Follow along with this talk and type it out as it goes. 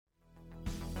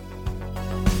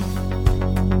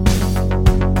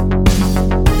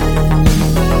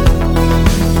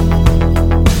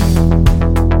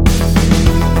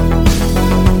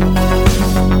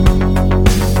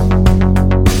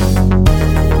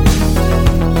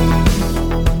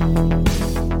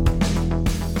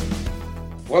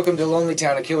Welcome to Lonely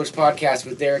Town, a Killers podcast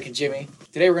with Derek and Jimmy.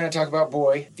 Today we're going to talk about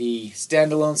Boy, the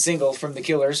standalone single from the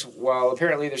Killers, while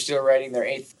apparently they're still writing their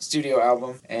 8th studio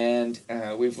album. And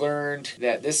we've learned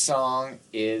that this song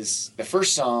is the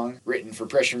first song written for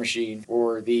Pressure Machine,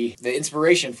 or the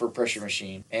inspiration for Pressure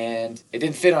Machine. And it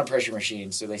didn't fit on Pressure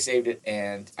Machine, so they saved it,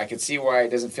 and I can see why it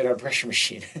doesn't fit on Pressure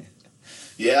Machine.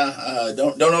 Yeah,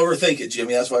 don't overthink it,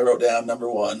 Jimmy. That's why I wrote down number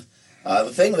one.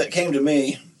 The thing that came to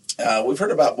me, we've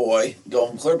heard about Boy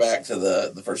going clear back to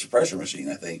the first Pressure Machine,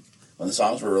 I think, when the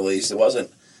songs were released. It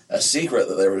wasn't a secret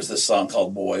that there was this song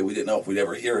called Boy. We didn't know if we'd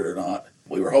ever hear it or not.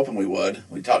 We were hoping we would.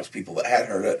 We talked to people that had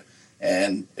heard it,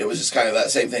 and it was just kind of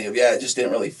that same thing of, it just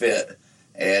didn't really fit.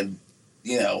 And,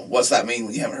 what's that mean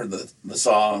when you haven't heard the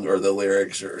song or the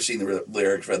lyrics or seen the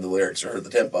lyrics, read the lyrics, or heard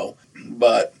the tempo?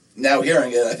 But now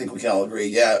hearing it, I think we can all agree,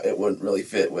 it wouldn't really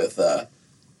fit with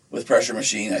Pressure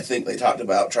Machine. I think they talked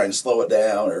about trying to slow it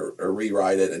down or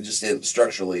rewrite it, and just didn't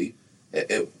structurally.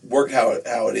 It worked how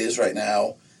it is right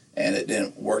now, and it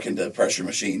didn't work into Pressure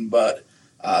Machine. But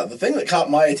the thing that caught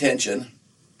my attention,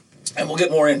 and we'll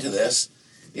get more into this,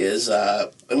 is,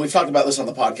 and we've talked about this on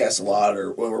the podcast a lot,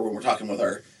 or when we're talking with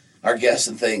our guests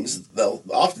and things, they'll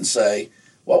often say,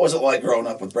 what was it like growing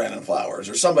up with Brandon Flowers?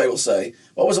 Or somebody will say,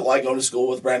 what was it like going to school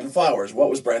with Brandon Flowers? What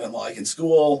was Brandon like in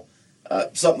school?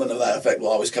 Something of that effect will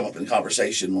always come up in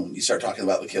conversation when you start talking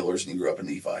about the Killers and you grew up in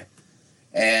Nephi.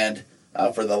 And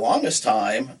for the longest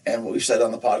time, and what we've said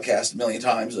on the podcast a million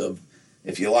times, of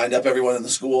if you lined up everyone in the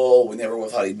school, we never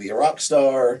thought he'd be a rock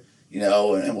star,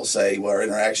 and we'll say what our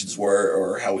interactions were,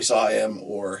 or how we saw him,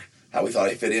 or how we thought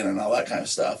he fit in, and all that kind of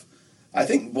stuff. I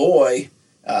think Boy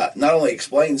not only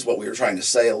explains what we were trying to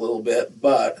say a little bit,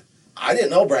 but I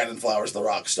didn't know Brandon Flowers, the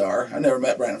rock star. I never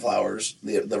met Brandon Flowers,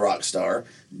 the rock star.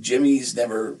 Jimmy's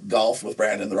never golfed with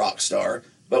Brandon, the rock star.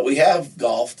 But we have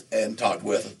golfed and talked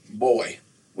with Boy.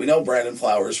 We know Brandon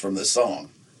Flowers from this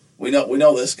song. We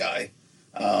know this guy.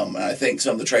 And I think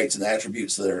some of the traits and the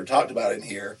attributes that are talked about in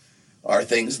here are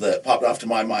things that popped off to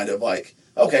my mind of like,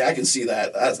 okay, I can see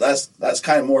that. That's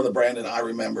kind of more the Brandon I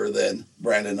remember than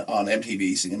Brandon on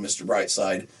MTV singing Mr.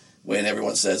 Brightside, when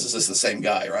everyone says, is this the same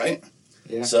guy, right?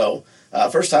 Yeah. So,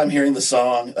 first time hearing the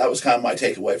song, that was kind of my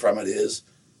takeaway from it is,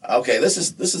 okay, this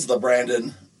is the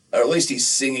Brandon, or at least he's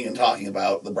singing and talking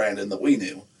about the Brandon that we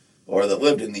knew, or that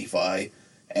lived in Nephi.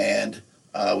 And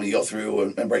when you go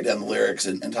through and break down the lyrics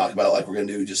and talk about it like we're going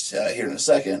to do just here in a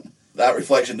second, that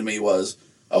reflection to me was,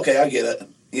 okay, I get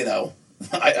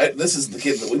it. This is the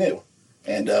kid that we knew.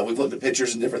 And we've looked at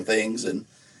pictures and different things and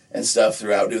stuff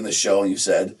throughout doing this show, and you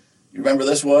said, you remember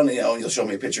this one? And you'll show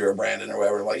me a picture of Brandon or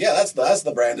whatever. I'm like, yeah, that's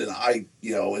the Brandon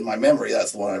in my memory,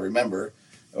 that's the one I remember,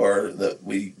 or that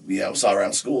we saw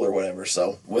around school or whatever.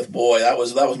 So with Boy, that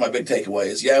was my big takeaway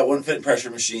is, it wouldn't fit in Pressure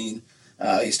Machine.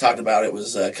 He's talked about it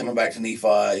was coming back to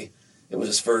Nephi. It was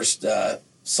his first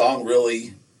song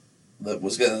really that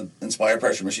was going to inspire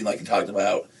Pressure Machine, like he talked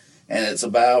about, and it's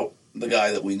about the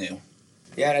guy that we knew.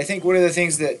 Yeah, and I think one of the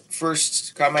things that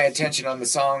first caught my attention on the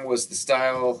song was the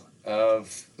style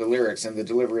of the lyrics and the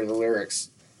delivery of the lyrics.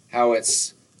 How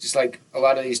it's just like a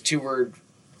lot of these two-word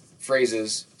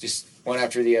phrases, just one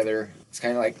after the other. It's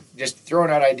kind of like just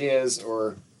throwing out ideas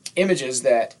or images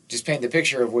that just paint the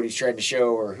picture of what he's trying to show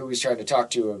or who he's trying to talk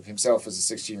to of himself as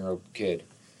a 16-year-old kid.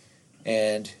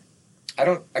 And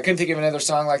I couldn't think of another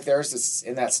song like theirs that's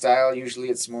in that style. Usually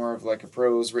it's more of like a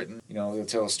prose written, they'll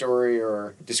tell a story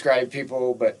or describe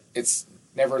people, but it's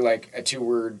never like a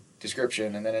two-word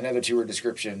description and then another two-word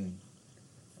description,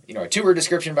 a two-word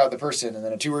description about the person and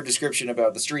then a two-word description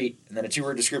about the street and then a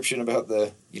two-word description about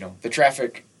the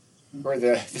traffic or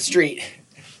the street.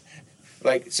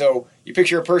 Like, so you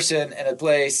picture a person and a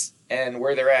place and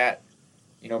where they're at,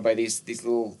 by these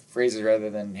little phrases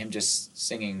rather than him just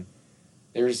singing.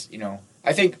 There's,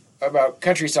 I think about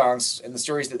country songs and the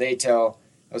stories that they tell.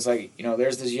 I was like,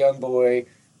 there's this young boy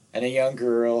and a young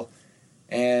girl,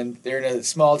 and they're in a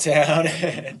small town.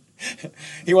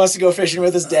 He wants to go fishing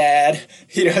with his dad,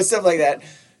 stuff like that.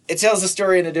 It tells the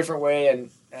story in a different way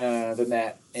than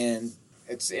that, and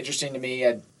it's interesting to me.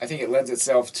 I think it lends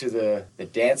itself to the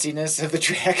danciness of the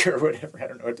track or whatever. I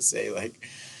don't know what to say. Like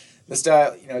the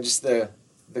style, just the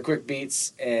quick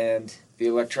beats and the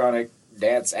electronic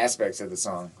dance aspects of the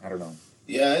song. I don't know.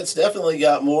 Yeah, it's definitely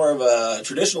got more of a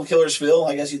traditional Killers feel,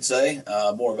 I guess you'd say.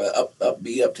 More of a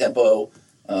upbeat, up-tempo,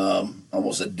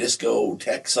 almost a disco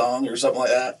tech song or something like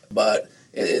that. But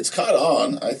it's caught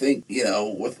on, I think,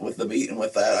 with the beat and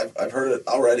with that. I've heard it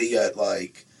already at,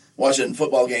 like, watching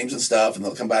football games and stuff, and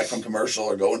they'll come back from commercial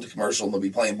or go into commercial, and they'll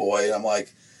be playing Boy. And I'm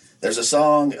like, there's a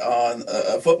song on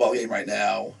a football game right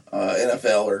now,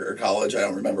 NFL or college, I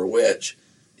don't remember which.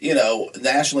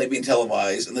 nationally being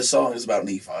televised, and this song is about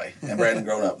Nephi and Brandon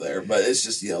growing up there. But it's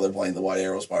just, they're playing the White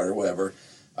Arrows part or whatever.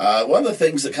 One of the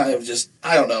things that kind of just,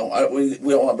 I don't know, we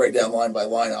don't want to break down line by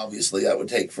line, obviously, that would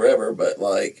take forever, but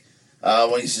like,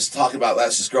 when he's just talking about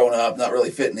that's just growing up, not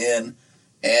really fitting in.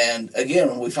 And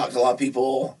again, we've talked to a lot of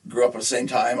people, grew up at the same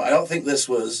time. I don't think this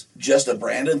was just a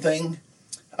Brandon thing.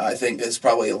 I think it's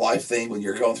probably a life thing when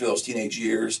you're going through those teenage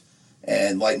years,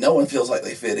 and like no one feels like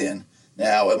they fit in.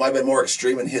 Now, it might have been more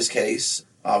extreme in his case.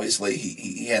 Obviously,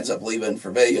 he ends up leaving for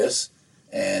Vegas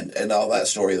and all that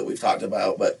story that we've talked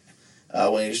about. But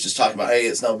when he was just talking about, hey,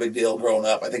 it's no big deal growing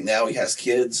up, I think now he has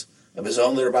kids of his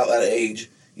own that are about that age.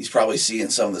 He's probably seeing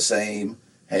some of the same,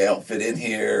 hey, I don't fit in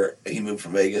here. He moved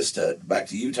from Vegas back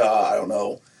to Utah. I don't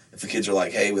know if the kids are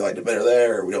like, hey, we liked it better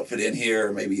there, or we don't fit in here.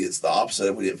 Or maybe it's the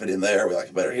opposite. We didn't fit in there. We like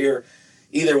it better here.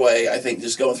 Either way, I think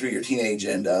just going through your teenage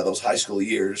and those high school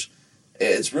years,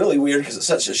 it's really weird because it's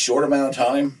such a short amount of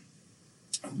time.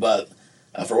 But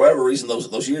for whatever reason,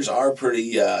 those years are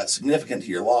pretty significant to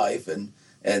your life. And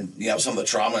some of the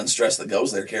trauma and stress that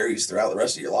goes there carries throughout the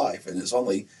rest of your life. And it's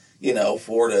only,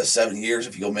 4 to 7 years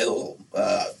if you go middle,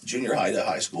 junior high to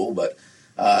high school. But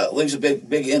it leaves a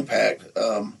big impact.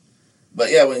 But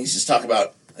yeah, when he's just talking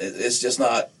about it's just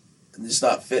not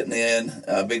fitting in,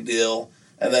 big deal,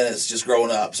 and then it's just growing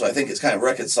up. So I think it's kind of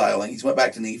reconciling. He's went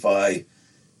back to Nephi.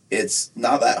 It's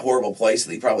not that horrible place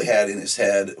that he probably had in his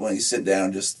head when he's sitting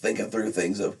down just thinking through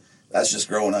things of that's just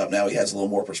growing up. Now he has a little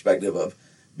more perspective of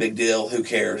big deal, who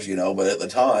cares, But at the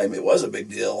time, it was a big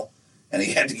deal, and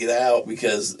he had to get out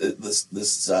because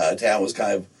this town was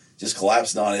kind of just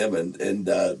collapsing on him and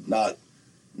not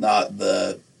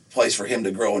the place for him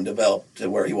to grow and develop to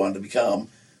where he wanted to become.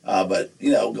 But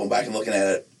going back and looking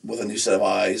at it with a new set of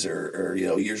eyes or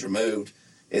years removed,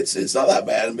 it's not that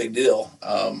bad and big deal.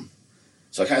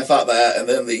 So I kind of thought that, and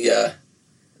then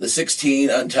the 16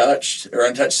 untouched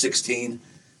 16,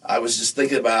 I was just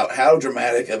thinking about how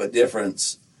dramatic of a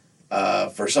difference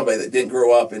for somebody that didn't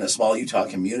grow up in a small Utah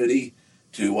community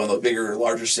to one of the bigger,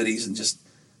 larger cities, and just,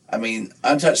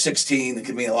 untouched 16, it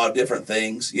can mean a lot of different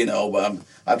things, but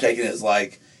I'm taking it as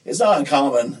like, it's not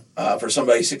uncommon for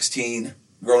somebody 16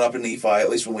 growing up in Nephi, at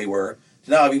least when we were,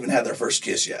 to not have even had their first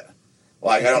kiss yet.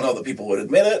 Like, I don't know that people would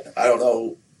admit it. I don't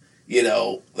know,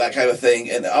 that kind of thing.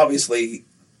 And obviously,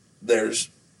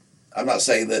 I'm not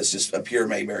saying that it's just a pure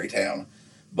Mayberry town,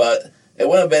 but it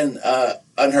wouldn't have been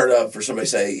unheard of for somebody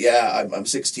to say, yeah, I'm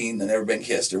 16 and never been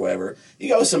kissed or whatever. You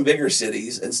go to some bigger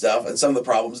cities and stuff, and some of the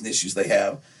problems and issues they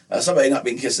have, somebody not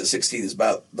being kissed at 16 is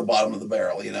about the bottom of the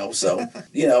barrel, So,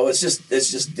 it's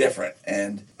just different.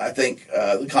 And I think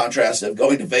the contrast of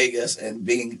going to Vegas and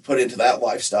being put into that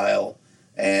lifestyle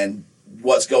and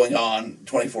what's going on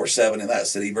 24/7 in that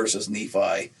city versus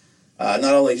Nephi, not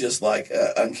only just like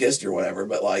unkissed or whatever,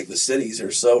 but like the cities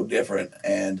are so different.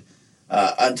 And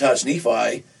untouched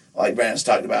Nephi, like Brandon's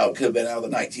talked about, could have been out of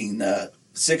the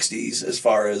 1960s as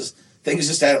far as things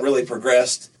just hadn't really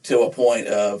progressed to a point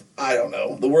of, I don't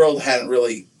know, the world hadn't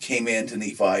really came into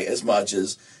Nephi as much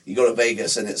as you go to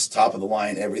Vegas and it's top of the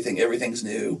line, everything's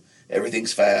new,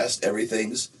 everything's fast,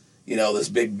 everything's, this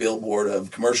big billboard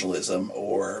of commercialism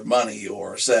or money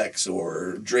or sex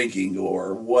or drinking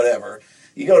or whatever.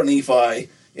 You go to Nephi,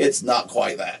 it's not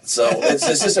quite that. So it's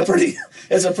just a pretty,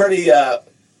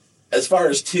 as far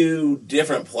as two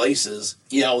different places,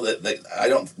 that I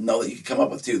don't know that you could come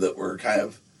up with two that were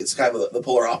it's kind of the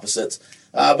polar opposites,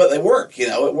 but they work,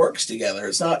 it works together.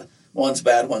 It's not one's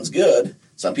bad, one's good.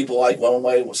 Some people like one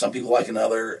way, some people like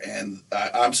another, and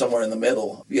I'm somewhere in the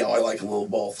middle. I like a little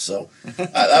both. So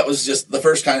that was just the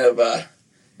first kind of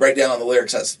breakdown on the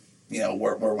lyrics. That's,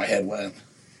 where my head went.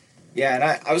 Yeah, and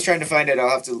I was trying to find it. I'll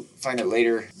have to find it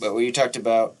later. But when you talked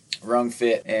about wrong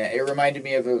fit, and it reminded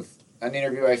me of an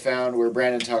interview I found where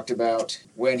Brandon talked about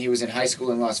when he was in high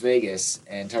school in Las Vegas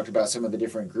and talked about some of the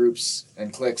different groups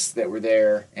and cliques that were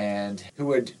there and who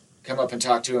would come up and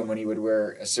talk to him when he would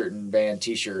wear a certain band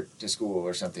t-shirt to school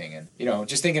or something. And,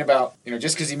 just thinking about,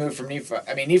 just because he moved from Nephi,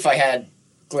 Nephi had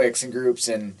cliques and groups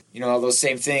and, all those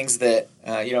same things that,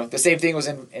 the same thing was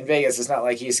in Vegas. It's not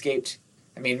like he escaped.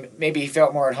 Maybe he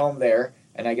felt more at home there,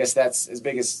 and I guess that's as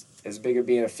big of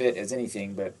being a fit as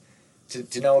anything, but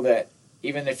to know that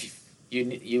even if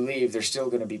you leave, there's still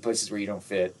going to be places where you don't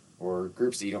fit or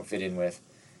groups that you don't fit in with.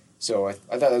 So I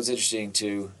thought that was interesting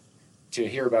to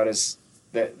hear about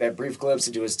that brief glimpse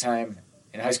into his time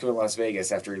in high school in Las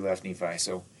Vegas after he left Nephi.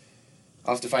 So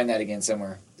I'll have to find that again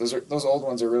somewhere. Those old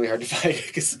ones are really hard to find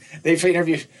because they've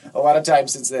interviewed a lot of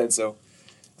times since then. So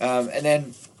and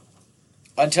then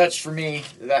Untouched for me,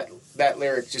 that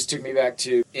lyric just took me back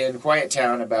to in Quiet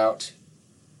Town about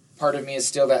part of me is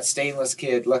still that stainless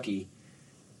kid, Lucky.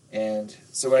 And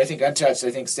so when I think Untouched,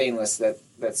 I think Stainless,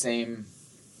 that same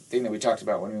thing that we talked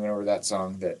about when we went over that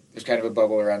song, that there's kind of a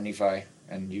bubble around Nephi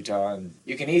and Utah, and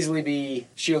you can easily be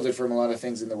shielded from a lot of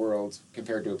things in the world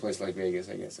compared to a place like Vegas,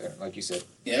 I guess, like you said.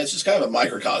 Yeah, it's just kind of a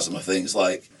microcosm of things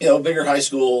like, bigger high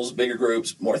schools, bigger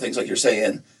groups, more things like you're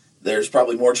saying. There's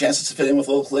probably more chances to fit in with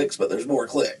little cliques, but there's more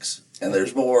cliques. And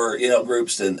there's more,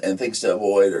 groups and things to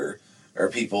avoid or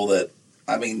people that,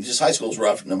 just high school's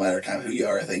rough no matter kind of who you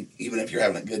are. I think even if you're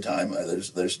having a good time,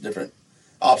 there's different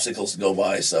obstacles to go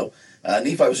by. So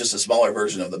Nephi was just a smaller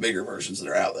version of the bigger versions that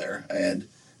are out there. And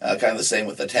kind of the same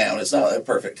with the town. It's not a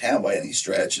perfect town by any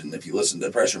stretch. And if you listen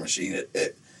to Pressure Machine,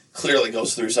 it clearly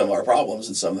goes through some of our problems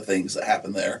and some of the things that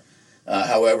happen there.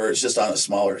 However, it's just on a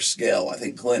smaller scale. I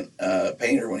think Clint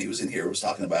Painter, when he was in here, was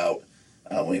talking about,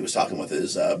 when he was talking with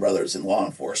his brothers in law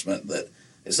enforcement, that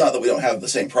it's not that we don't have the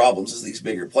same problems as these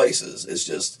bigger places. It's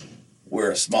just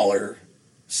we're a smaller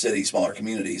city, smaller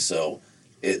community. So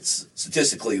it's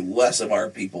statistically less of our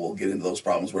people get into those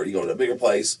problems, where you go to a bigger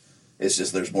place, it's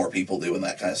just there's more people doing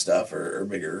that kind of stuff or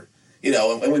bigger,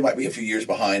 and we might be a few years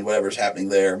behind. Whatever's happening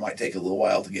there might take a little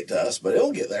while to get to us, but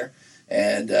it'll get there,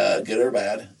 and good or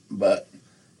bad. But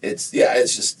it's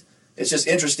just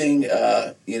interesting,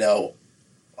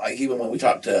 like even when we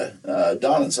talk to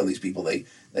Don and some of these people, they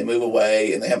move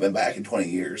away and they haven't been back in 20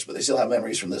 years, but they still have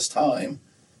memories from this time,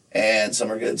 and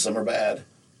some are good, some are bad.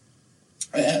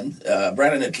 And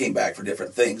Brandon had came back for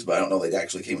different things, but I don't know they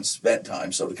actually came and spent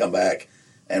time. So to come back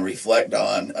and reflect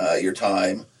on your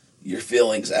time, your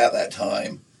feelings at that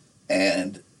time,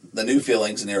 and the new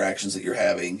feelings and interactions that you're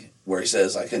having, where he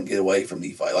says, I couldn't get away from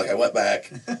Nephi. Like, I went back,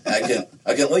 I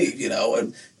couldn't leave,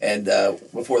 and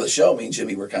before the show, me and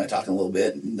Jimmy were kind of talking a little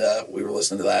bit, and we were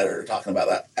listening to that or talking about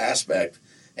that aspect,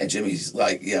 and Jimmy's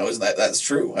like, isn't that's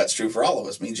true? That's true for all of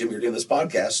us. Me and Jimmy are doing this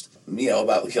podcast,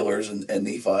 about the Killers and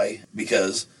Nephi,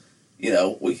 because,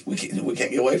 we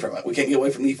can't get away from it. We can't get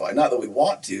away from Nephi. Not that we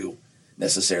want to,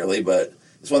 necessarily, but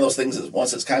it's one of those things that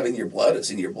once it's kind of in your blood,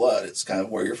 it's in your blood. It's kind of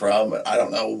where you're from. I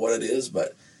don't know what it is,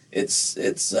 but it's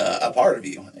a part of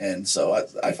you. And so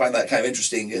I find that kind of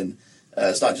interesting. And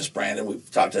it's not just Brandon. We've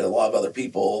talked to a lot of other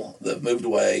people that have moved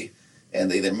away,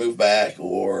 and they either move back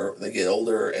or they get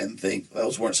older and think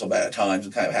those weren't so bad at times,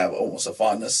 and kind of have almost a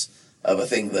fondness of a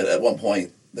thing that at one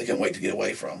point they couldn't wait to get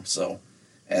away from. So,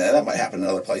 and that might happen in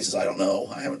other places. I don't know.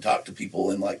 I haven't talked to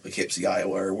people in like Poughkeepsie,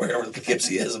 Iowa, or wherever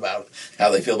Poughkeepsie is about how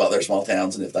they feel about their small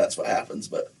towns and if that's what happens.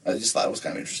 But I just thought it was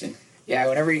kind of interesting. Yeah,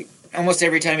 almost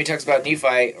every time he talks about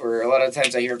Nephi, or a lot of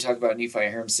times I hear him talk about Nephi, I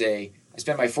hear him say, I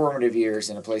spent my formative years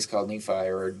in a place called Nephi,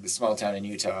 or the small town in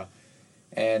Utah.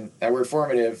 And that word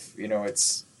formative,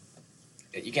 it's,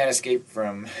 you can't escape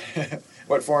from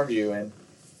what formed you. And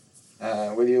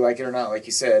whether you like it or not, like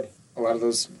you said, a lot of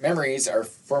those memories are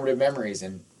formative memories,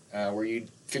 and where you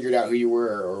figured out who you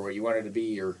were or what you wanted to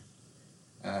be, or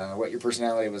what your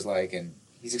personality was like. And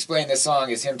he's explained this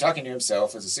song as him talking to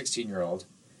himself as a 16-year-old,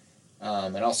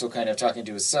 and also kind of talking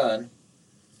to his son,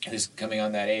 who's coming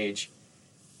on that age,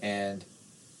 and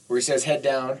where he says, head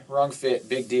down, wrong fit,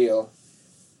 big deal.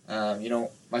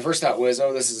 My first thought was,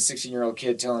 this is a 16-year-old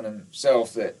kid telling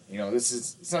himself that,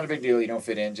 it's not a big deal, you don't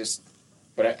fit in,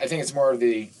 but I think it's more of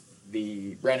the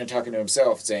Brandon talking to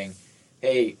himself, saying,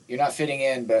 hey, you're not fitting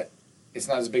in, but it's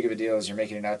not as big of a deal as you're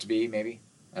making it out to be, maybe.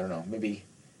 I don't know, maybe,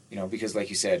 because like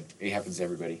you said, it happens to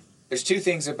everybody. There's two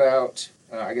things about,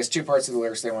 two parts of the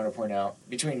lyrics that I want to point out.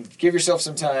 Between give yourself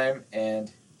some time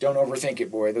and don't overthink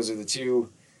it, boy. Those are the two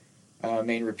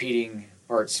main repeating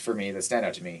parts for me that stand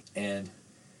out to me. And,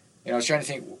 I was trying to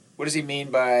think, what does he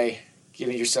mean by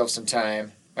giving yourself some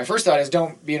time? My first thought is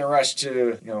don't be in a rush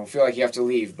to, feel like you have to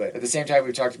leave. But at the same time,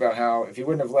 we've talked about how if he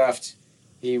wouldn't have left,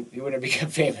 he wouldn't have become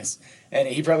famous. And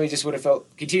he probably just would have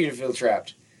continued to feel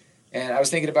trapped. And I was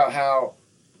thinking about how,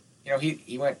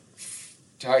 he went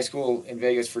to high school in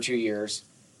Vegas for 2 years.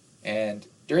 And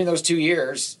during those 2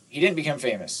 years, he didn't become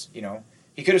famous.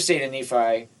 He could have stayed in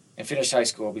Nephi and finished high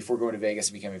school before going to Vegas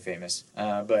and becoming famous.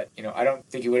 But, I don't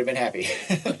think he would have been happy.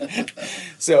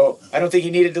 So I don't think he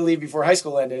needed to leave before high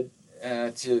school ended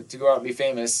to go out and be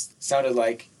famous. Sounded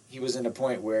like he was in a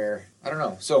point where, I don't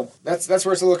know. So that's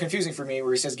where it's a little confusing for me,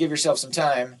 where he says, give yourself some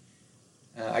time.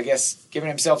 I guess giving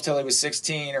himself till he was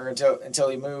 16 or until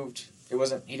he moved, it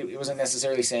wasn't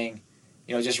necessarily saying,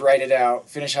 just write it out,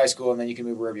 finish high school, and then you can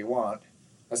move wherever you want.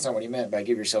 That's not what he meant by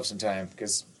give yourself some time,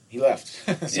 because he left.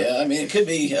 So. Yeah, it could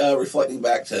be reflecting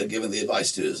back to giving the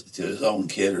advice to his own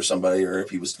kid or somebody, or if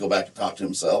he was to go back and talk to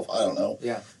himself. I don't know.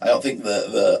 Yeah. I don't think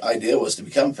the idea was to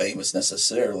become famous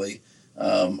necessarily.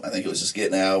 I think it was just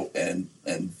getting out and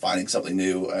finding something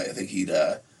new. I think he'd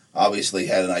obviously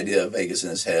had an idea of Vegas in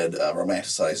his head,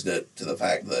 romanticized it to the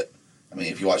fact that, I mean,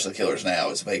 if you watch The Killers now,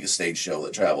 it's a Vegas stage show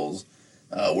that travels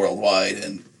worldwide,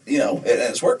 and and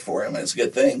it's worked for him, and it's a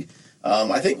good thing.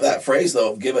 I think that phrase,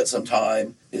 though, of give it some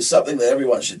time, is something that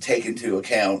everyone should take into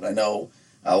account. I know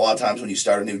a lot of times when you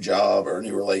start a new job or a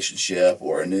new relationship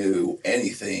or a new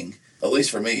anything, at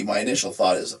least for me, my initial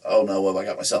thought is, oh no, what have I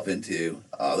got myself into?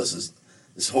 This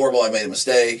is horrible, I made a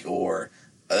mistake, or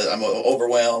I'm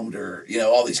overwhelmed, or,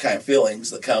 all these kind of feelings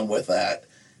that come with that.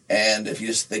 And if you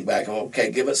just think back,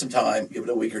 okay, give it some time, give it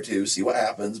a week or two, see what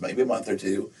happens, maybe a month or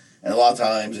two. And a lot of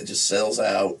times it just settles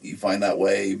out. You find that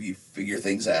wave, you figure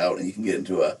things out, and you can get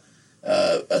into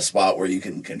a spot where you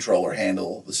can control or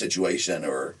handle the situation.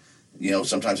 Or,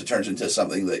 sometimes it turns into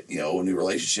something that, a new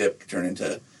relationship could turn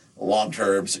into a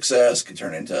long-term success, could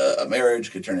turn into a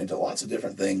marriage, could turn into lots of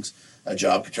different things. A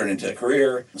job could turn into a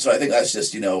career. So I think that's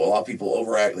just, a lot of people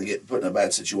overact. They get put in a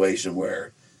bad situation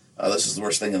where this is the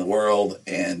worst thing in the world,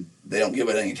 and they don't give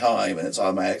it any time, and it's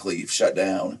automatically you've shut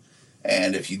down.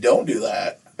 And if you don't do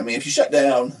that, I mean, if you shut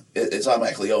down, it's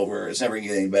automatically over. It's never going to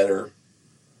get any better.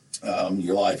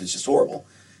 Your life is just horrible.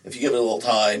 If you give it a little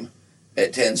time,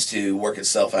 it tends to work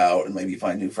itself out, and maybe you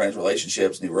find new friends,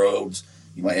 relationships, new roads.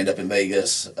 You might end up in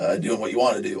Vegas doing what you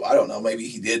want to do. I don't know. Maybe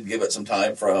he did give it some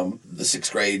time from the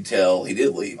 6th grade till he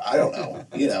did leave. I don't know.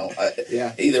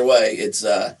 Yeah. Either way, it's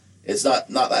not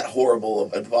that horrible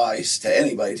of advice to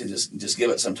anybody to just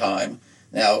give it some time.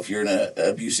 Now, if you're in an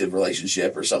abusive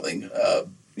relationship or something,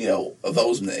 of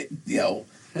those, things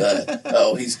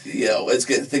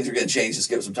are going to change. Just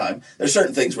give it some time. There's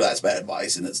certain things where that's bad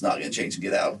advice, and it's not going to change and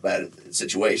get out of bad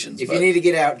situations. If you need to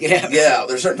get out, get out. Yeah,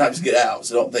 there's certain times to get out.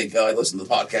 So don't think, I listened to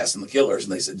the podcast and The Killers,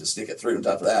 and they said just stick it through and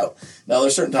tough it out. No,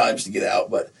 there's certain times to get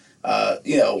out, but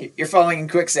you're falling in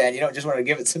quicksand. You don't just want to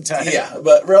give it some time. Yeah,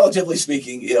 but relatively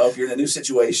speaking, if you're in a new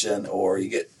situation or you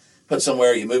get put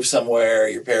somewhere, you move somewhere,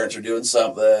 your parents are doing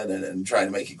something and trying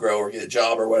to make you grow or get a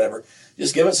job or whatever,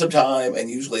 just give it some time,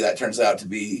 and usually that turns out to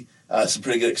be some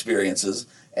pretty good experiences.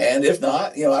 And if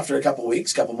not, after a couple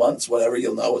weeks, couple months, whatever,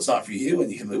 you'll know it's not for you, and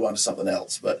you can move on to something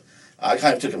else. But I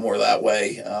kind of took it more that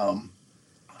way.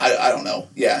 I don't know.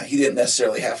 Yeah, he didn't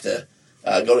necessarily have to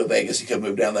go to Vegas. He could have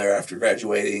moved down there after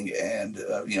graduating and,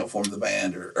 formed the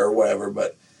band or whatever.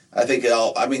 But I think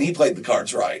he played the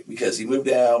cards right, because he moved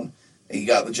down, he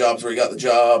got the jobs where he got the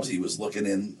jobs. He was looking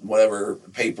in whatever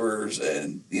papers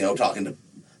and, talking to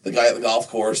the guy at the golf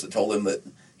course that told him that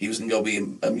he was going to go be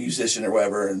a musician or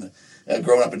whatever. And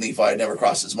growing up in Nephi, it never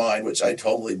crossed his mind, which I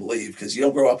totally believe, because you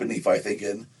don't grow up in Nephi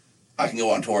thinking, I can go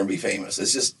on tour and be famous.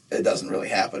 It doesn't really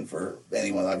happen for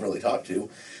anyone I've really talked to.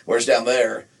 Whereas down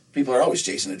there, people are always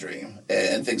chasing a dream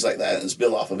and things like that. And it's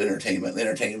built off of entertainment, the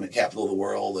entertainment capital of the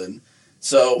world. And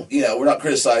so, we're not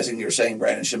criticizing or saying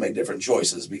Brandon should make different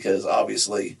choices, because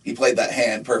obviously he played that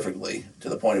hand perfectly to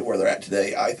the point of where they're at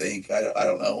today, I think. I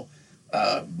don't know.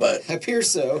 But appears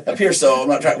so. We're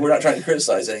not trying to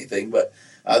criticize anything, but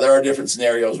there are different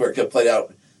scenarios where it could have played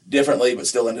out differently but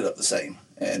still ended up the same.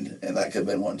 And that could have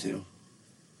been one too.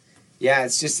 Yeah,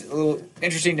 it's just a little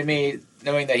interesting to me,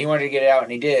 knowing that he wanted to get it out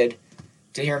and he did,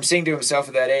 to hear him sing to himself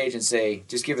at that age and say,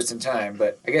 just give it some time.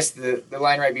 But I guess the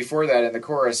line right before that in the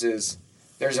chorus is,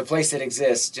 there's a place that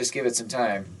exists, just give it some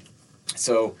time.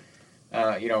 So,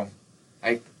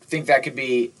 I think that could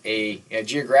be a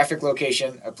geographic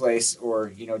location, a place,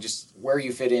 or, just where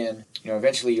you fit in.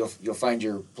 Eventually you'll find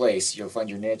your place, you'll find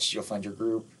your niche, you'll find your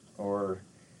group, or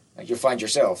you'll find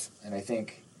yourself. And I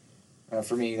think,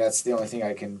 for me, that's the only thing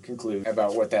I can conclude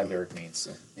about what that lyric means.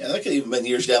 So. Yeah, that could even been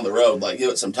years down the road. Like, give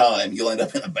it some time. You'll end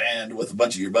up in a band with a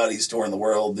bunch of your buddies touring the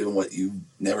world doing what you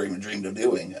never even dreamed of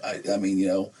doing. I mean,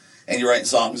 and you're writing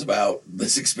songs about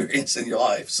this experience in your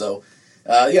life. So,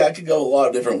 it could go a lot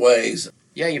of different ways.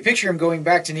 Yeah, you picture him going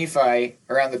back to Nephi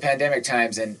around the pandemic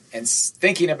times and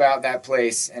thinking about that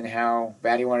place and how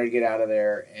bad he wanted to get out of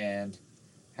there, and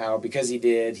how because he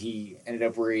did, he ended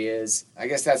up where he is. I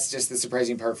guess that's just the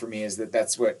surprising part for me, is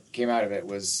that's what came out of it,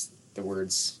 was the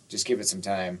words, just give it some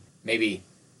time. Maybe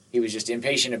he was just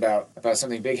impatient about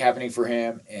something big happening for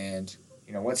him, and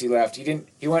once he left,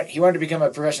 he wanted to become a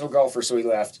professional golfer, so he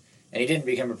left, and he didn't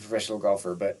become a professional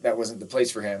golfer, but that wasn't the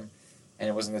place for him, and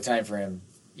it wasn't the time for him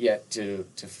yet to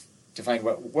find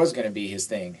what was going to be his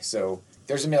thing. So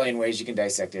there's a million ways you can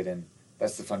dissect it, and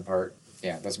that's the fun part.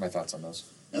 Yeah, that's my thoughts on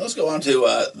those. Now let's go on to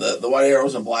the White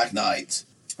Arrows and Black Knights.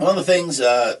 One of the things,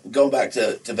 going back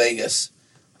to Vegas,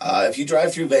 if you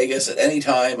drive through Vegas at any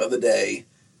time of the day,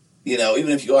 even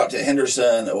if you go out to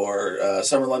Henderson or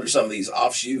Summerlin or some of these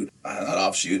not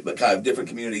offshoot, but kind of different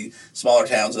community, smaller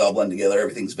towns that all blend together,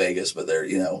 everything's Vegas, but they're,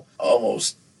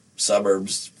 almost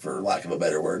suburbs, for lack of a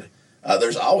better word.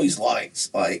 there's always lights.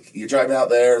 Like you're driving out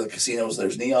there, the casinos,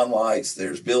 there's neon lights,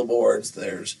 there's billboards,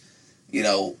 there's,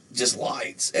 just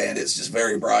lights, and it's just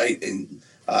very bright. And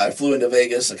I flew into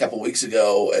Vegas a couple weeks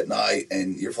ago at night,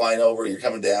 and you're flying over and you're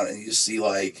coming down, and you just see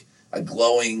like a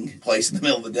glowing place in the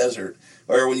middle of the desert.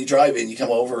 Or when you drive in, you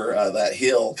come over that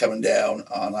hill coming down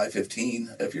on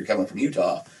I-15 if you're coming from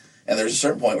Utah, and there's a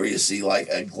certain point where you see like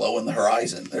a glow in the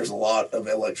horizon. There's a lot of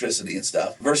electricity and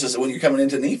stuff. Versus when you're coming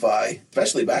into Nephi,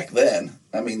 especially back then,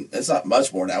 I mean, it's not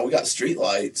much more now. We got street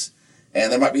lights,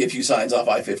 and there might be a few signs off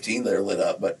I-15 that are lit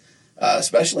up, but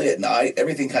especially at night,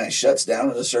 everything kind of shuts down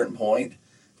at a certain point,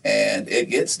 and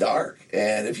it gets dark.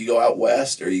 And if you go out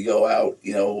west or you go out,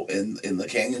 in the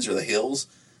canyons or the hills,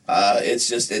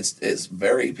 it's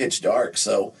very pitch dark.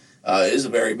 So it is a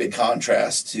very big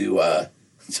contrast to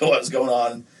what's going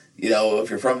on. If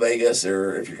you're from Vegas,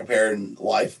 or if you're comparing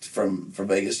life from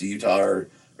Vegas to Utah, or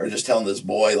just telling this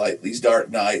boy like these dark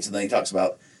nights, and then he talks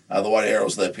about the white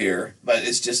arrows that appear. But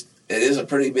it is a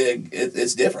pretty big.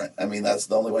 It's different. I mean, that's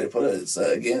the only way to put it. It's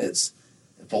it's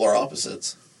polar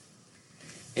opposites.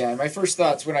 Yeah, and my first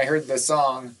thoughts when I heard the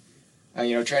song,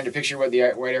 trying to picture what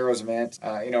the white arrows meant,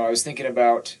 I was thinking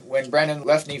about when Brandon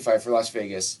left Nephi for Las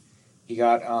Vegas.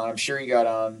 I'm sure he got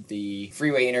on the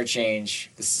freeway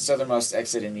interchange, the southernmost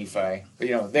exit in Nephi.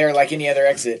 But, there, like any other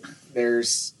exit,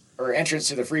 or entrance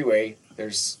to the freeway,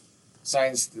 there's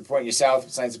signs that point you south,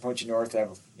 signs that point you north.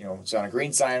 It's on a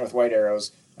green sign with white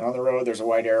arrows. And on the road, there's a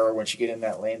white arrow once you get in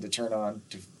that lane to turn on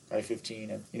to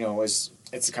I-15. And,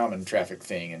 it's a common traffic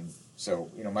thing. And so,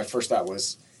 my first thought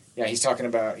was, yeah,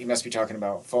 he must be talking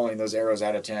about following those arrows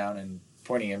out of town and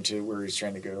pointing him to where he's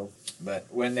trying to go. But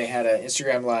when they had an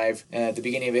Instagram Live at the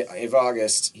beginning of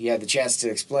August, he had the chance to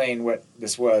explain what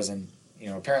this was, and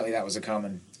apparently that was a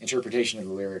common interpretation of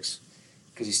the lyrics,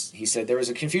 because he said there was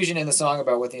a confusion in the song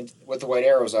about what the white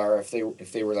arrows are,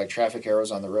 if they were like traffic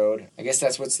arrows on the road. I guess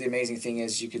that's what's the amazing thing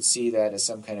is you could see that as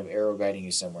some kind of arrow guiding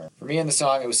you somewhere. For me in the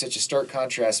song, it was such a stark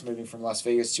contrast moving from Las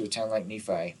Vegas to a town like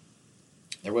Nephi.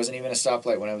 There wasn't even a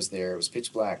stoplight when I was there. It was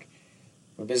pitch black.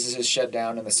 When businesses shut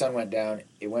down and the sun went down,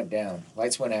 it went down.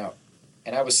 Lights went out.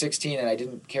 And I was 16 and I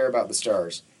didn't care about the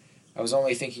stars. I was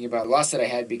only thinking about the loss that I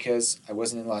had because I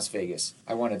wasn't in Las Vegas.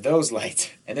 I wanted those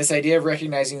lights. And this idea of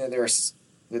recognizing that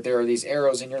there are these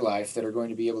arrows in your life that are going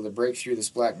to be able to break through this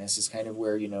blackness is kind of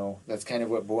where, that's kind of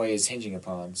what Boy is hinging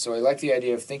upon. So I like the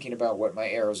idea of thinking about what my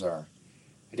arrows are.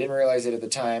 I didn't realize it at the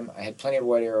time. I had plenty of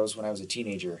white arrows when I was a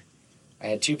teenager. I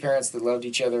had two parents that loved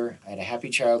each other. I had a happy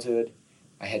childhood.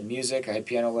 I had music. I had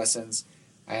piano lessons.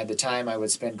 I had the time I would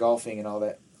spend golfing and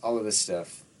all of this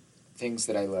stuff, things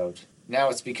that I loved. Now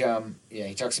it's become,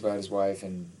 he talks about his wife,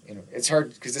 and it's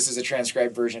hard because this is a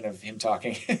transcribed version of him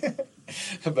talking.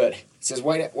 But it says,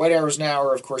 white arrows now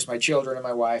are, of course, my children and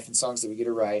my wife, and songs that we get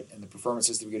to write, and the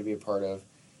performances that we get to be a part of.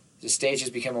 The stage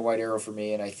has become a white arrow for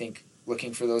me, and I think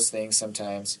looking for those things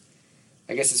sometimes.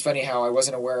 I guess it's funny how I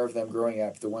wasn't aware of them growing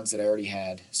up, the ones that I already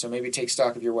had. So maybe take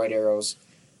stock of your white arrows,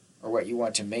 or what you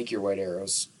want to make your white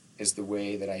arrows, is the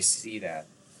way that I see that.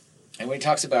 And when he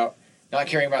talks about not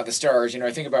caring about the stars,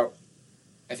 I think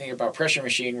about Pressure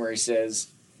Machine, where he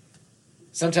says,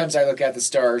 sometimes I look at the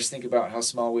stars, think about how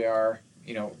small we are.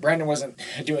 Brandon wasn't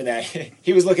doing that.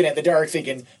 He was looking at the dark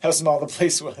thinking how small the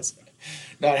place was,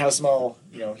 not how small,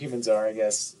 humans are, I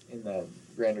guess, in the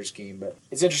grander scheme. But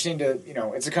it's interesting to,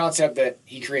 it's a concept that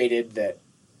he created that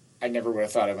I never would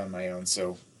have thought of on my own.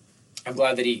 So I'm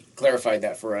glad that he clarified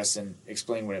that for us and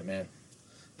explained what it meant.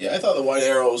 Yeah, I thought the white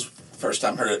arrows, first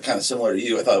time heard it kind of similar to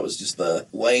you. I thought it was just the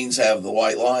lanes have the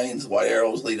white lines, white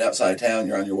arrows lead outside town,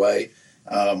 you're on your way.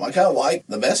 I kind of like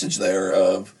the message there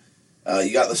of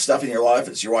you got the stuff in your life,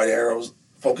 it's your white arrows,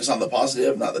 focus on the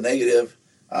positive, not the negative.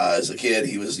 As a kid,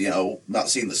 he was, not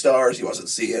seeing the stars, he wasn't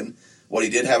seeing what he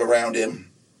did have around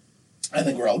him. I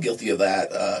think we're all guilty of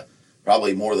that,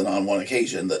 probably more than on one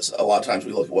occasion. That's a lot of times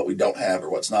we look at what we don't have or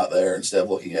what's not there instead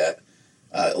of looking at,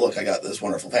 look, I got this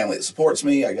wonderful family that supports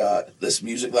me. I got this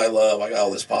music that I love. I got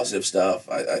all this positive stuff.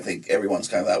 I think everyone's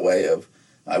kind of that way of,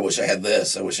 I wish I had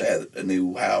this. I wish I had a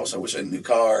new house. I wish I had a new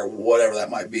car, whatever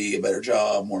that might be, a better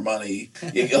job, more money.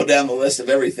 You go down the list of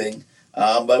everything.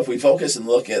 But if we focus and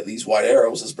look at these white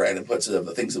arrows, as Brandon puts it, of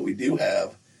the things that we do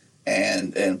have,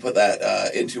 and put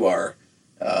that into our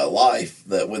life,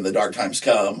 that when the dark times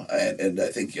come, and I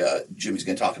think Jimmy's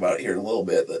going to talk about it here in a little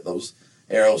bit, that those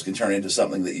arrows can turn into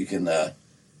something that you can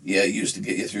use to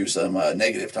get you through some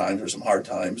negative times or some hard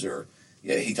times. Or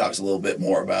he talks a little bit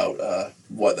more about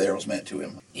what the arrows meant to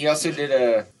him. He also did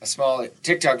a small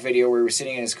TikTok video where he was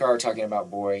sitting in his car talking about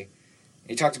Boy.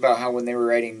 He talked about how when they were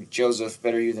writing Joseph,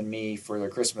 Better You Than Me for their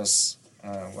Christmas,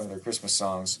 one of their Christmas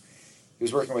songs, he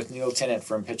was working with Neil Tennant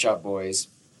from Pet Shop Boys,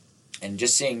 and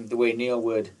just seeing the way Neil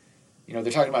would,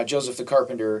 they're talking about Joseph the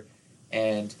Carpenter,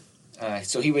 and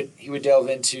so he would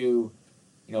delve into,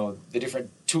 the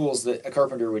different tools that a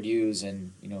carpenter would use,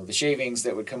 and the shavings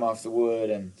that would come off the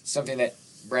wood, and something that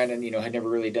Brandon had never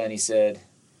really done. He said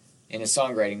in his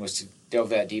songwriting was to delve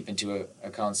that deep into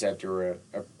a concept or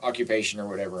a occupation or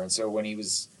whatever. And so when he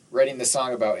was writing the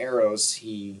song about arrows,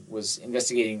 he was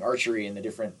investigating archery and the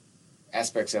different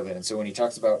aspects of it. And so when he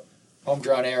talks about home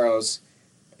drawn arrows,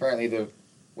 apparently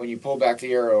when you pull back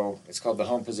the arrow, it's called the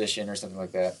home position or something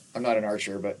like that. I'm not an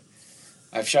archer, but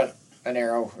I've shot an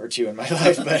arrow or two in my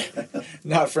life, but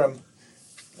not from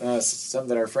some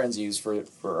that our friends use for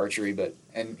archery.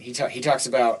 And he talks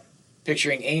about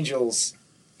picturing angels,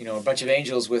 a bunch of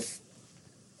angels with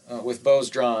bows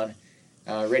drawn,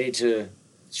 ready to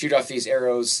shoot off these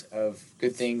arrows of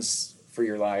good things for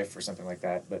your life or something like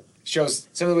that. But shows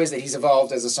some of the ways that he's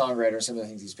evolved as a songwriter, some of the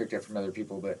things he's picked up from other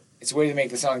people. But it's a way to make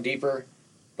the song deeper,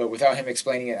 but without him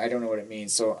explaining it, I don't know what it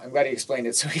means. So I'm glad he explained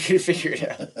it so he could figure it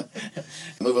out.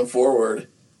 Moving forward,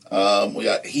 we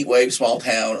got Heat Wave, Small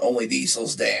Town, Only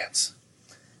Diesels Dance.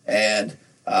 And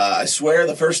I swear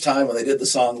the first time when they did the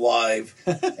song live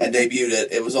and debuted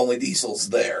it, it was Only Diesels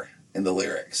there in the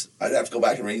lyrics. I'd have to go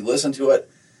back and re-listen to it.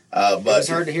 But it was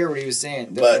hard to hear what he was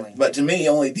saying, definitely. But to me,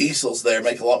 Only Diesels there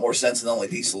make a lot more sense than Only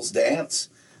Diesels Dance,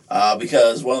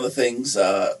 because one of the things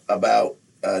about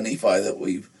Nephi that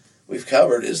we've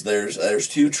covered is there's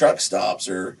two truck stops,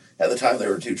 or at the time there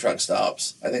were two truck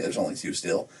stops. I think there's only two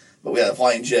still, but we had the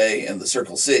Flying J and the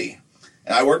Circle C,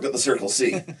 and I worked at the Circle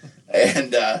C,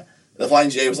 and the Flying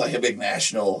J was like a big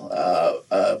national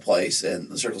place, and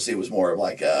the Circle C was more of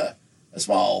like a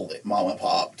small mom and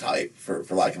pop type, for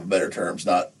lack of better terms,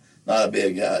 not a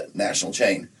big national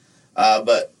chain.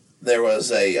 But there was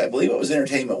I believe it was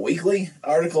Entertainment Weekly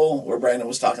article where Brandon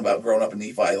was talking about growing up in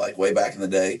Nephi, like way back in the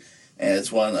day. And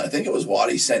it's one, I think it was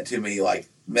Waddy sent to me, like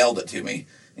mailed it to me. And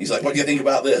he's like, "What do you think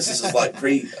about this?" This is like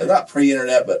not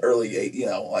pre-internet, but early,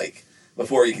 like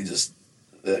before you could just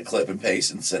clip and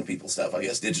paste and send people stuff, I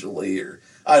guess, digitally, or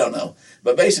I don't know.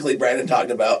 But basically, Brandon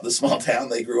talked about the small town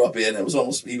they grew up in. It was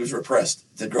almost, he was repressed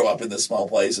to grow up in this small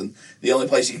place, and the only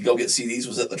place you could go get CDs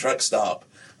was at the truck stop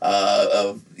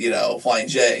of Flying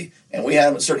J. And we had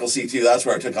them at Circle C too. That's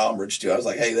where I took umbrage to. I was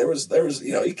like, hey, there was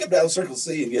you come down to Circle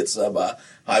C and get some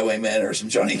Highwaymen or some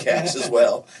Johnny Cash as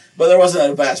well. But there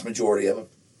wasn't a vast majority of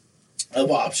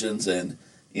options, and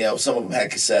some of them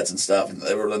had cassettes and stuff, and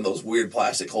they were in those weird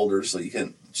plastic holders, so you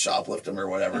couldn't shoplift them or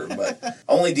whatever. But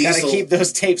Only Diesel, gotta keep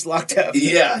those tapes locked up.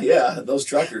 Yeah, those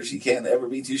truckers, you can't ever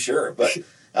be too sure.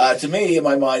 But to me, in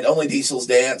my mind, Only Diesels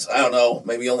Dance. I don't know,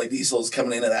 maybe Only Diesels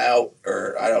coming in and out,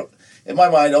 or I don't. In my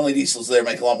mind, Only Diesels there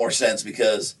make a lot more sense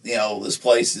because this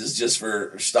place is just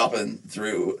for stopping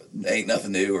through. Ain't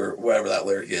nothing new, or whatever that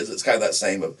lyric is. It's kind of that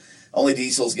same of Only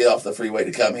Diesels get off the freeway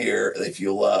to come here, they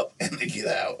fuel up, and they get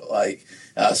out. Like,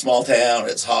 small town,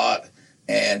 it's hot.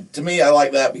 And to me, I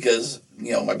like that because,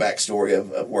 my backstory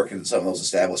of working at some of those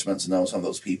establishments and knowing some of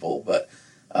those people, but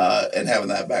and having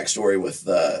that backstory with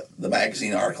the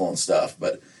magazine article and stuff.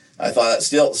 But I thought it's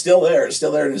still there. It's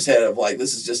still there in his head of, like,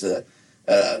 this is just a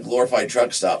glorified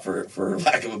truck stop, for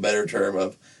lack of a better term,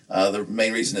 of the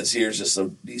main reason it's here is just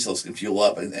so diesels can fuel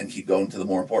up and keep going to the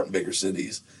more important, bigger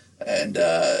cities. And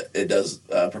it does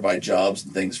provide jobs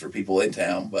and things for people in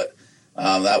town, but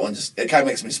that one it kind of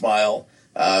makes me smile.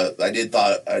 I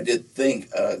did think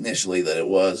initially that it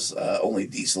was Only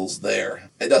Diesels there.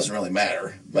 It doesn't really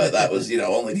matter, but that was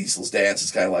Only Diesels Dance.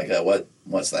 It's kind of like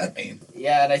what's that mean?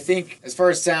 Yeah, and I think as far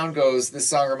as sound goes, this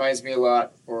song reminds me a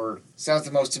lot, or sounds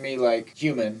the most to me like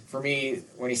Human. For me,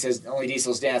 when he says Only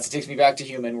Diesels Dance, it takes me back to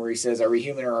Human, where he says, "Are we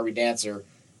human or are we dancer?"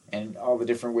 And all the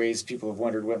different ways people have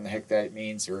wondered what in the heck that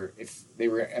means, or if they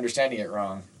were understanding it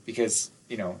wrong, because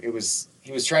he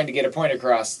was trying to get a point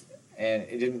across, and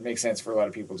it didn't make sense for a lot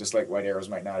of people, just like White Arrows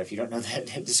might not if you don't know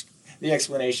the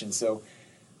explanation. So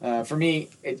for me,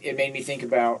 it made me think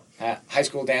about high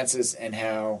school dances and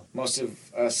how most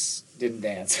of us didn't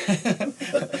dance.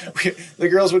 The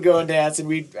girls would go and dance, and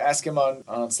we'd ask them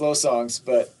on slow songs,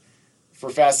 but for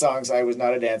fast songs, I was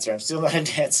not a dancer. I'm still not a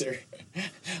dancer.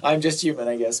 I'm just human,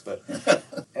 I guess. But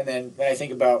and then when I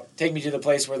think about "Take Me to the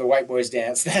Place Where the White Boys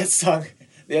Dance," that song,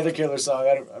 the other Killer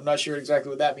song, I'm not sure exactly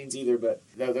what that means either. But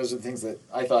those are the things that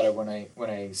I thought of when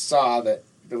I saw that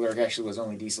the lyric actually was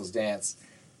Only Diesels Dance.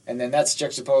 And then that's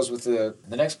juxtaposed with the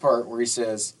next part where he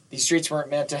says, "These streets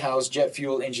weren't meant to house jet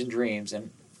fuel engine dreams."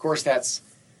 And of course, that's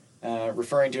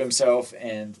referring to himself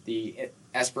and the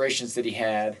aspirations that he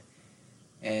had.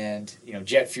 And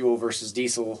jet fuel versus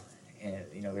diesel, and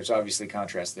there's obviously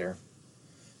contrast there.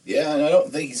 Yeah, and I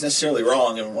don't think he's necessarily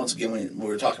wrong. And once again, when we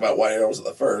were talking about White Arrows at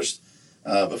the first,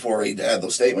 before he had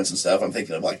those statements and stuff, I'm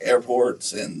thinking of like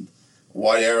airports and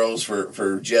white arrows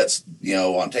for jets,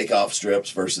 on takeoff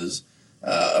strips versus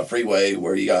a freeway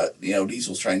where you got,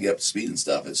 diesels trying to get up to speed and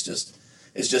stuff. It's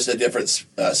just a different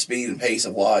speed and pace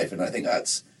of life, and I think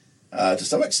that's to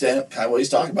some extent kind of what he's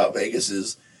talking about. Vegas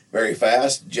is very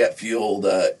fast, jet fueled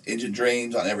engine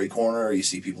dreams on every corner. You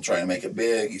see people trying to make it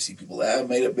big. You see people that have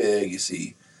made it big. You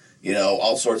see,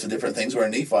 all sorts of different things. Where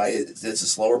in Nephi, it's a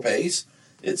slower pace.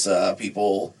 It's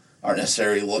people aren't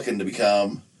necessarily looking to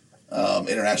become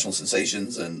international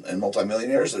sensations and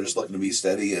multimillionaires. They're just looking to be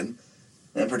steady and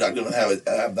productive and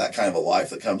have that kind of a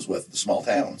life that comes with the small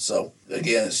town. So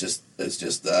again, it's just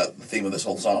the theme of this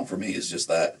whole song for me is just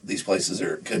that these places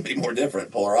could be more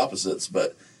different, polar opposites,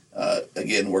 but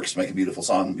again, works to make a beautiful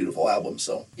song and beautiful album.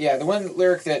 So yeah, the one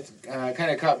lyric that kind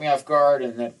of caught me off guard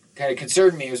and that kind of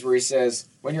concerned me was where he says,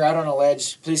 "When you're out on a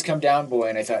ledge, please come down, boy."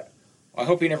 And I thought, well, I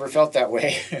hope he never felt that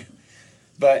way.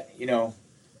 But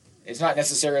it's not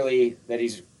necessarily that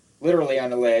he's literally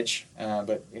on a ledge,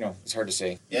 but it's hard to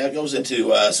say. Yeah, it goes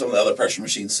into some of the other Pressure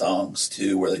Machine songs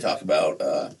too, where they talk about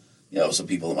some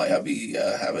people that might be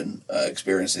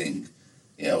experiencing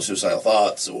suicidal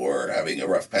thoughts or having a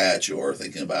rough patch or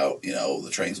thinking about the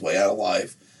train's way out of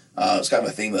life. It's kind of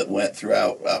a theme that went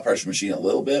throughout Pressure Machine a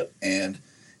little bit, and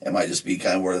it might just be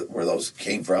kind of where those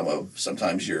came from. Of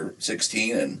sometimes you're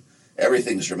 16 and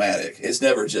everything's dramatic. It's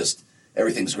never just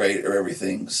everything's great or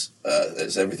everything's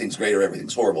great or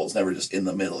everything's horrible. It's never just in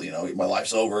the middle. My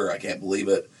life's over. I can't believe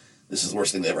it. This is the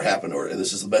worst thing that ever happened, or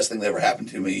this is the best thing that ever happened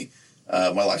to me.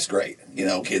 My life's great.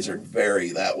 Kids are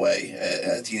very that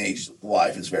way. Teenage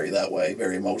life is very that way,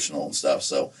 very emotional and stuff.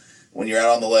 So when you're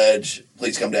out on the ledge,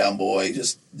 please come down, boy.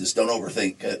 Just don't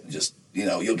overthink it. Just,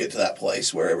 you'll get to that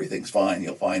place where everything's fine.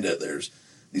 You'll find it. There's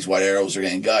these white arrows are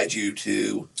going to guide you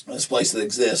to this place that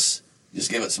exists. Just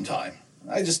give it some time.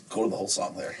 I just quoted the whole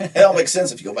song there. It all makes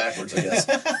sense if you go backwards, I guess.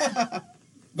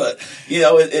 But,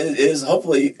 it is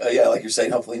hopefully, like you're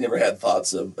saying, hopefully you never had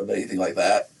thoughts of anything like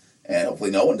that. And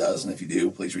hopefully no one does. And if you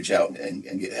do, please reach out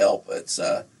and get help. It's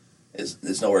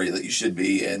nowhere that you should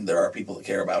be, and there are people that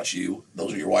care about you.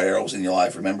 Those are your white arrows in your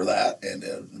life. Remember that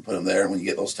and put them there. And when you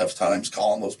get those tough times,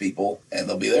 call on those people, and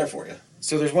they'll be there for you.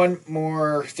 So there's one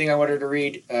more thing I wanted to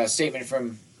read, a statement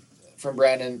from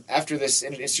Brandon. After this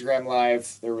Instagram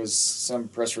Live, there was some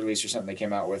press release or something they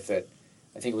came out with that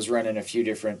I think was run in a few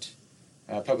different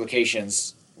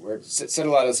publications where it said a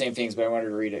lot of the same things, but I wanted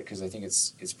to read it because I think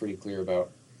it's pretty clear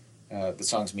about the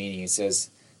song's meaning. It says,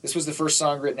 "This was the first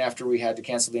song written after we had to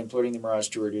cancel the Imploding the Mirage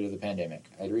tour due to the pandemic.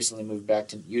 I had recently moved back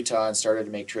to Utah and started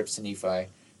to make trips to Nephi,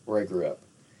 where I grew up.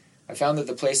 I found that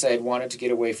the place I had wanted to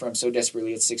get away from so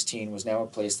desperately at 16 was now a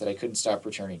place that I couldn't stop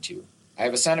returning to. I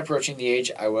have a son approaching the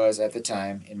age I was at the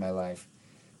time in my life.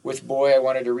 With Boy, I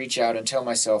wanted to reach out and tell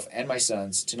myself and my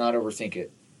sons to not overthink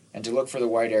it and to look for the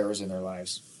white arrows in their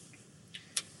lives."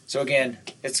 So again,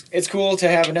 it's cool to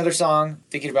have another song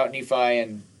thinking about Nephi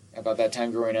and about that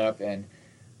time growing up, and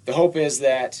the hope is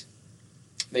that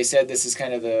they said this is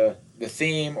kind of the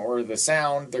theme or the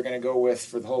sound they're going to go with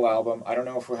for the whole album. I don't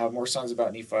know if we'll have more songs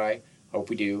about Nephi. Hope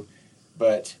we do.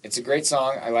 But it's a great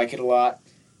song. I like it a lot.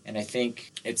 And I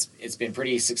think it's been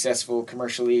pretty successful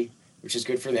commercially, which is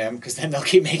good for them because then they'll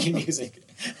keep making music.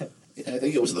 I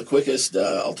think it was the quickest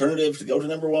alternative to go to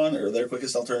number one, or their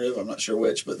quickest alternative. I'm not sure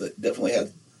which, but it definitely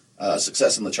had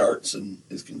success in the charts and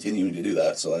is continuing to do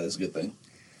that. So that is a good thing.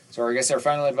 So I guess our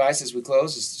final advice as we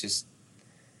close is just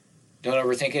don't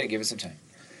overthink it and give it some time.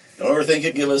 Don't overthink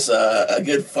it. Give us a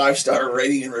good 5-star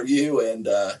rating and review. And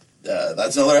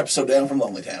that's another episode down from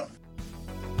Lonely Town.